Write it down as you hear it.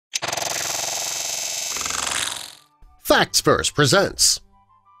Facts First presents.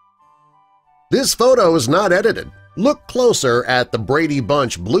 This photo is not edited. Look closer at the Brady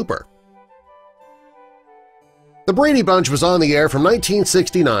Bunch blooper. The Brady Bunch was on the air from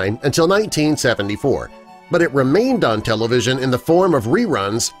 1969 until 1974, but it remained on television in the form of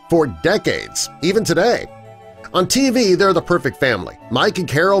reruns for decades, even today. On TV, they're the perfect family. Mike and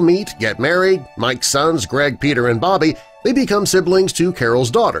Carol meet, get married. Mike's sons, Greg, Peter, and Bobby, they become siblings to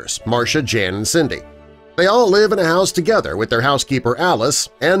Carol's daughters, Marcia, Jan, and Cindy. They all live in a house together with their housekeeper Alice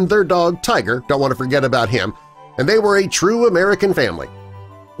and their dog Tiger, don't want to forget about him, and they were a true American family.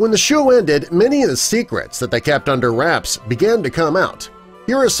 When the show ended, many of the secrets that they kept under wraps began to come out.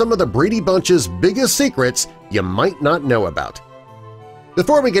 Here are some of the Brady Bunch's biggest secrets you might not know about.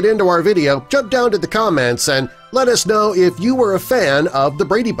 Before we get into our video, jump down to the comments and let us know if you were a fan of the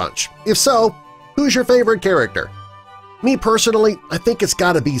Brady Bunch. If so, who's your favorite character? Me personally, I think it's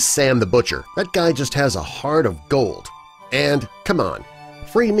gotta be Sam the Butcher. That guy just has a heart of gold. And come on,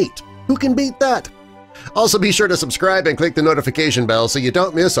 free meat. Who can beat that? Also be sure to subscribe and click the notification bell so you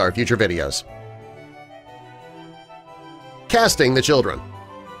don't miss our future videos. Casting the children.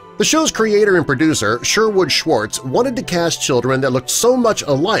 The show's creator and producer, Sherwood Schwartz, wanted to cast children that looked so much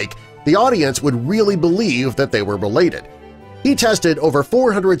alike the audience would really believe that they were related. He tested over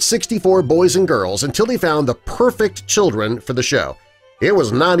 464 boys and girls until he found the perfect children for the show. It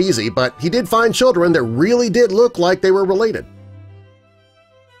was not easy, but he did find children that really did look like they were related.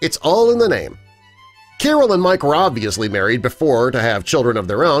 It's all in the name. Carol and Mike were obviously married before to have children of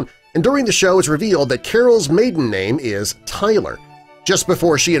their own, and during the show it's revealed that Carol's maiden name is Tyler. Just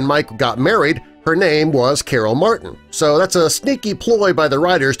before she and Mike got married, her name was Carol Martin, so that's a sneaky ploy by the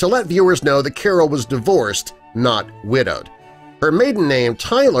writers to let viewers know that Carol was divorced, not widowed. Her maiden name,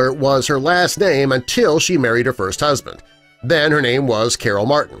 Tyler, was her last name until she married her first husband. Then her name was Carol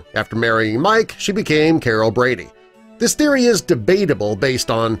Martin. After marrying Mike, she became Carol Brady. This theory is debatable based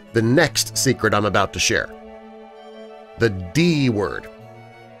on the next secret I'm about to share. The D word.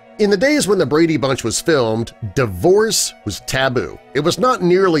 In the days when the Brady Bunch was filmed, divorce was taboo. It was not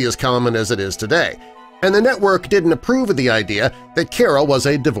nearly as common as it is today, and the network didn't approve of the idea that Carol was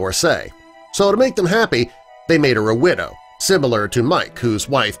a divorcee. So to make them happy, they made her a widow, similar to Mike, whose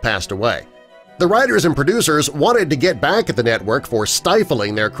wife passed away. The writers and producers wanted to get back at the network for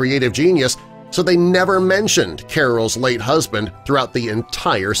stifling their creative genius, so they never mentioned Carol's late husband throughout the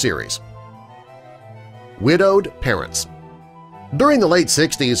entire series. Widowed parents. During the late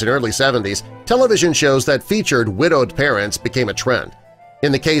 60s and early 70s, television shows that featured widowed parents became a trend.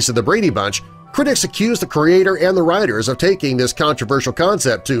 In the case of the Brady Bunch, critics accused the creator and the writers of taking this controversial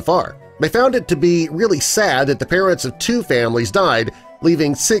concept too far. They found it to be really sad that the parents of two families died,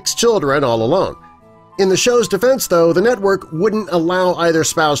 leaving 6 children all alone. In the show's defense, though, the network wouldn't allow either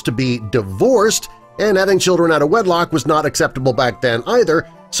spouse to be divorced, and having children out of wedlock was not acceptable back then either,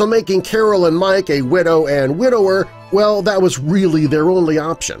 so making Carol and Mike a widow and widower, well, that was really their only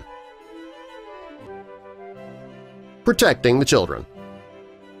option. Protecting the children.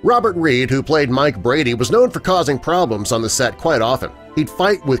 Robert Reed, who played Mike Brady, was known for causing problems on the set quite often. He'd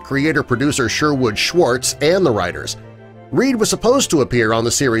fight with creator-producer Sherwood Schwartz and the writers. Reed was supposed to appear on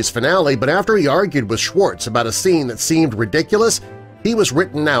the series finale, but after he argued with Schwartz about a scene that seemed ridiculous, he was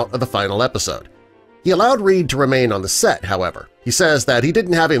written out of the final episode. He allowed Reed to remain on the set, however. He says that he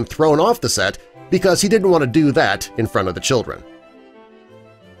didn't have him thrown off the set because he didn't want to do that in front of the children.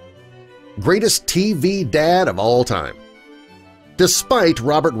 Greatest TV dad of all time. Despite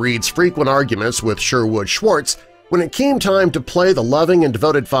Robert Reed's frequent arguments with Sherwood Schwartz, when it came time to play the loving and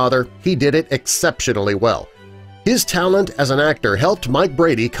devoted father, he did it exceptionally well. His talent as an actor helped Mike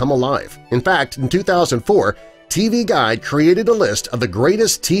Brady come alive. In fact, in 2004, TV Guide created a list of the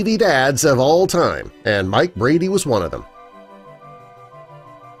greatest TV dads of all time, and Mike Brady was one of them.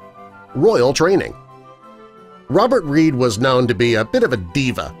 Royal training. Robert Reed was known to be a bit of a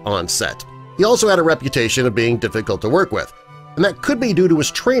diva on set. He also had a reputation of being difficult to work with, and that could be due to his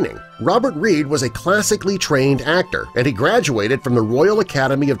training. Robert Reed was a classically trained actor, and he graduated from the Royal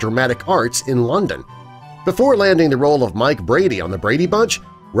Academy of Dramatic Arts in London. Before landing the role of Mike Brady on The Brady Bunch,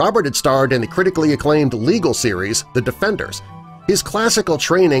 Robert had starred in the critically acclaimed legal series The Defenders. His classical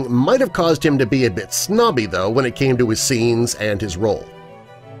training might have caused him to be a bit snobby, though, when it came to his scenes and his role.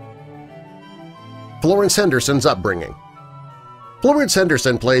 Florence Henderson's upbringing. Florence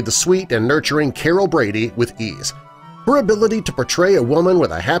Henderson played the sweet and nurturing Carol Brady with ease. Her ability to portray a woman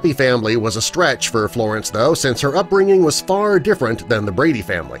with a happy family was a stretch for Florence, though, since her upbringing was far different than the Brady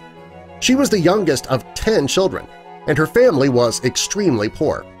family. She was the youngest of 10 children, and her family was extremely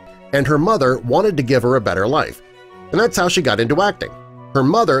poor, and her mother wanted to give her a better life, and that's how she got into acting. Her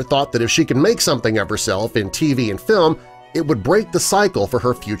mother thought that if she could make something of herself in TV and film, it would break the cycle for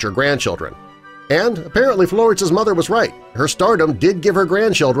her future grandchildren. And apparently Florence's mother was right. Her stardom did give her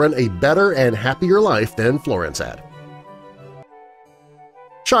grandchildren a better and happier life than Florence had.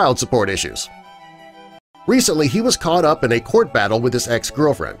 Child support issues. Recently, he was caught up in a court battle with his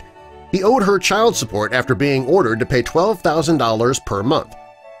ex-girlfriend. He owed her child support after being ordered to pay $12,000 per month.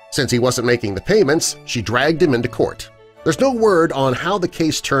 Since he wasn't making the payments, she dragged him into court. There's no word on how the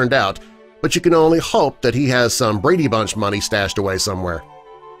case turned out, but you can only hope that he has some Brady Bunch money stashed away somewhere.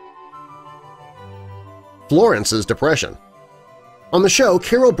 Florence's depression. On the show,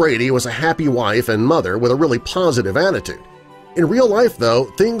 Carol Brady was a happy wife and mother with a really positive attitude. In real life, though,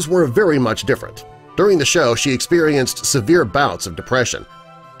 things were very much different. During the show, she experienced severe bouts of depression.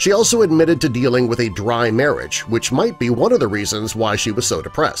 She also admitted to dealing with a dry marriage, which might be one of the reasons why she was so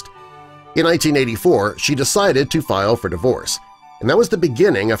depressed. In 1984, she decided to file for divorce, and that was the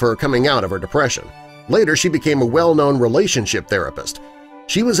beginning of her coming out of her depression. Later, she became a well-known relationship therapist.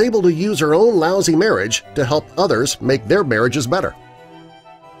 She was able to use her own lousy marriage to help others make their marriages better.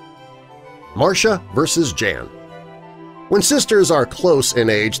 Marcia versus Jan. When sisters are close in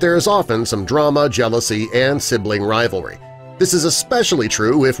age, there is often some drama, jealousy, and sibling rivalry. This is especially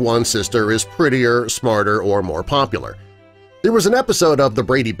true if one sister is prettier, smarter, or more popular. There was an episode of The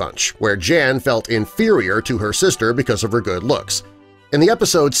Brady Bunch where Jan felt inferior to her sister because of her good looks, and the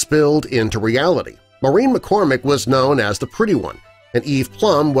episode spilled into reality. Maureen McCormick was known as the pretty one, and Eve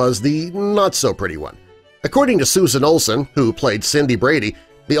Plum was the not-so-pretty one. According to Susan Olsen, who played Cindy Brady,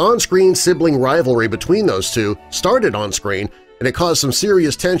 the on-screen sibling rivalry between those two started on-screen, and it caused some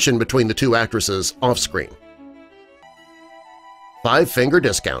serious tension between the two actresses off-screen. Five-finger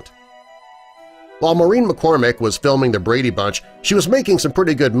discount. While Maureen McCormick was filming The Brady Bunch, she was making some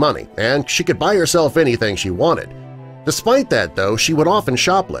pretty good money, and she could buy herself anything she wanted. Despite that, though, she would often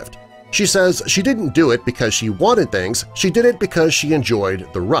shoplift. She says she didn't do it because she wanted things, she did it because she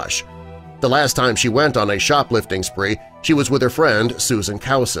enjoyed the rush. The last time she went on a shoplifting spree, she was with her friend Susan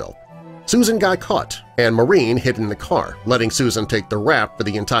Cowsill. Susan got caught, and Maureen hid in the car, letting Susan take the rap for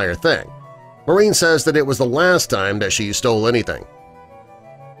the entire thing. Maureen says that it was the last time that she stole anything.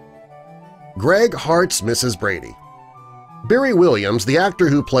 Greg Hart's Mrs. Brady. Barry Williams, the actor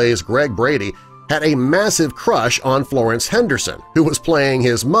who plays Greg Brady, had a massive crush on Florence Henderson, who was playing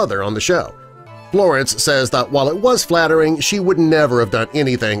his mother on the show. Florence says that while it was flattering, she would never have done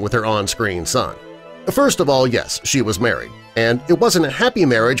anything with her on-screen son. First of all, yes, she was married, and it wasn't a happy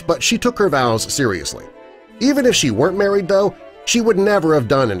marriage, but she took her vows seriously. Even if she weren't married, though, she would never have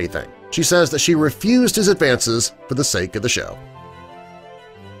done anything. She says that she refused his advances for the sake of the show.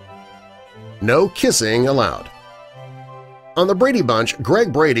 No kissing allowed. On The Brady Bunch,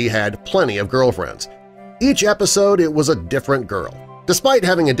 Greg Brady had plenty of girlfriends. Each episode it was a different girl. Despite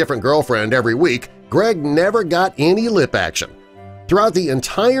having a different girlfriend every week, Greg never got any lip action. Throughout the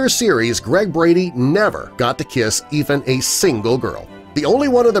entire series, Greg Brady never got to kiss even a single girl. The only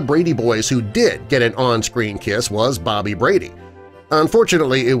one of the Brady boys who did get an on-screen kiss was Bobby Brady.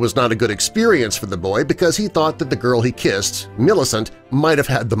 Unfortunately, it was not a good experience for the boy because he thought that the girl he kissed, Millicent, might have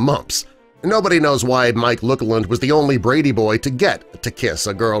had the mumps. Nobody knows why Mike Lookaland was the only Brady boy to get to kiss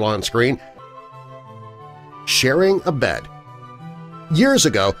a girl on screen. Sharing a bed. Years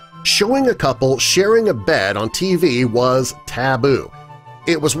ago, showing a couple sharing a bed on TV was taboo.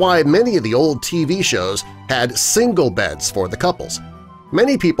 It was why many of the old TV shows had single beds for the couples.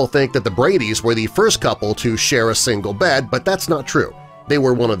 Many people think that the Bradys were the first couple to share a single bed, but that's not true. They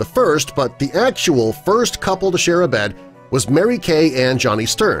were one of the first, but the actual first couple to share a bed was Mary Kay and Johnny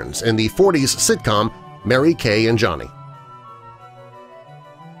Stearns in the 40s sitcom Mary Kay and Johnny.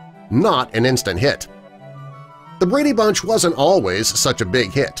 Not an instant hit. The Brady Bunch wasn't always such a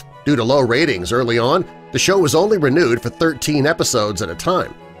big hit. Due to low ratings early on, the show was only renewed for 13 episodes at a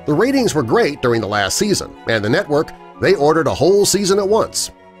time. The ratings were great during the last season, and the network, they ordered a whole season at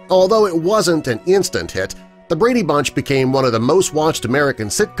once. Although it wasn't an instant hit, The Brady Bunch became one of the most watched American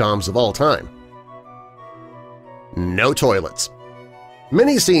sitcoms of all time. No toilets.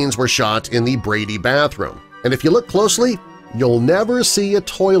 Many scenes were shot in the Brady bathroom, and if you look closely, you'll never see a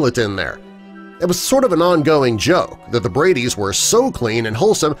toilet in there. It was sort of an ongoing joke that the Bradys were so clean and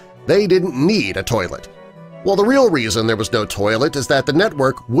wholesome they didn't need a toilet. Well, the real reason there was no toilet is that the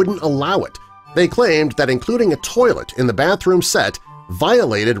network wouldn't allow it. They claimed that including a toilet in the bathroom set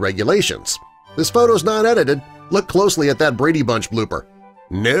violated regulations. This photo's not edited. Look closely at that Brady Bunch blooper.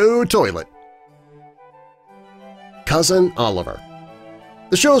 No toilet. Cousin Oliver.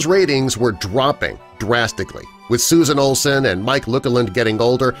 The show's ratings were dropping drastically. With Susan Olsen and Mike Lookaland getting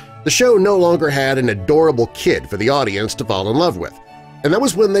older, the show no longer had an adorable kid for the audience to fall in love with. and that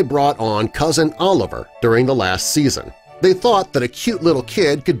was when they brought on Cousin Oliver during the last season. They thought that a cute little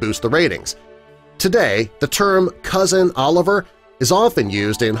kid could boost the ratings. Today, the term Cousin Oliver is often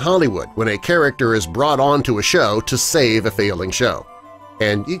used in Hollywood when a character is brought onto a show to save a failing show,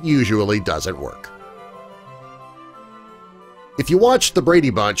 and it usually doesn't work. If you watched The Brady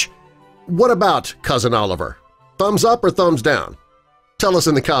Bunch, what about Cousin Oliver? Thumbs up or thumbs down? Tell us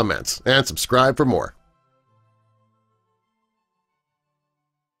in the comments and subscribe for more.